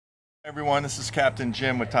Everyone, this is Captain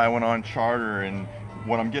Jim with Taiwan on Charter, and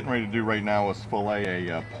what I'm getting ready to do right now is fillet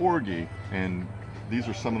a porgy, and these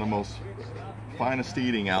are some of the most finest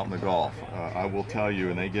eating out in the Gulf. I will tell you,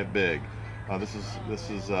 and they get big. This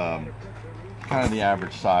is kind of the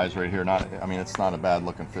average size right here. I mean, it's not a bad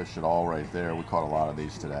looking fish at all right there. We caught a lot of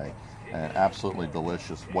these today, and absolutely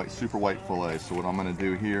delicious super white fillet. So what I'm going to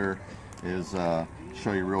do here is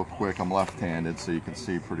show you real quick. I'm left-handed, so you can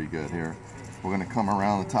see pretty good here. We're going to come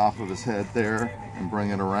around the top of his head there and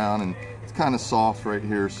bring it around, and it's kind of soft right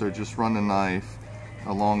here, so just run the knife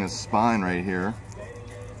along his spine right here,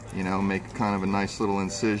 you know, make kind of a nice little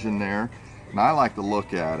incision there. And I like to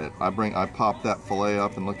look at it. I pop that fillet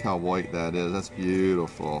up, and look how white that is. That's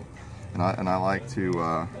beautiful. And I like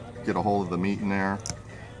to get a hold of the meat in there.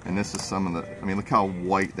 And this is some of the, I mean, look how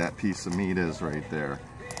white that piece of meat is right there.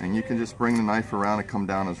 And you can just bring the knife around and come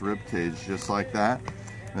down his rib cage just like that.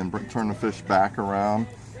 Then turn the fish back around,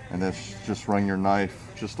 and just run your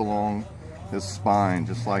knife just along his spine,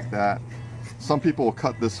 just like that. Some people will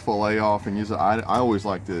cut this fillet off and use it. I always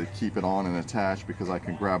like to keep it on and attached because I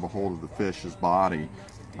can grab a hold of the fish's body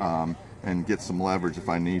and get some leverage if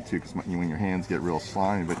I need to, because when your hands get real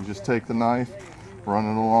slimy. But you just take the knife, run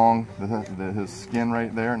it along his skin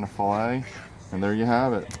right there in the fillet, and there you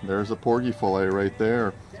have it. There's a porgy fillet right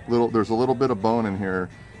there. There's a little bit of bone in here.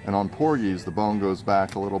 And on porgies, the bone goes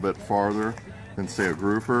back a little bit farther than, say, a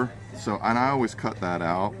grouper. So, and I always cut that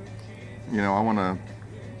out. You know, I want a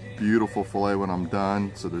beautiful fillet when I'm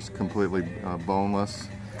done, so there's completely boneless.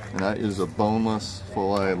 And that is a boneless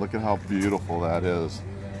fillet. Look at how beautiful that is.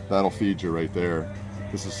 That'll feed you right there.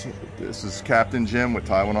 This is Captain Jim with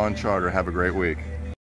Taiwan on Charter. Have a great week.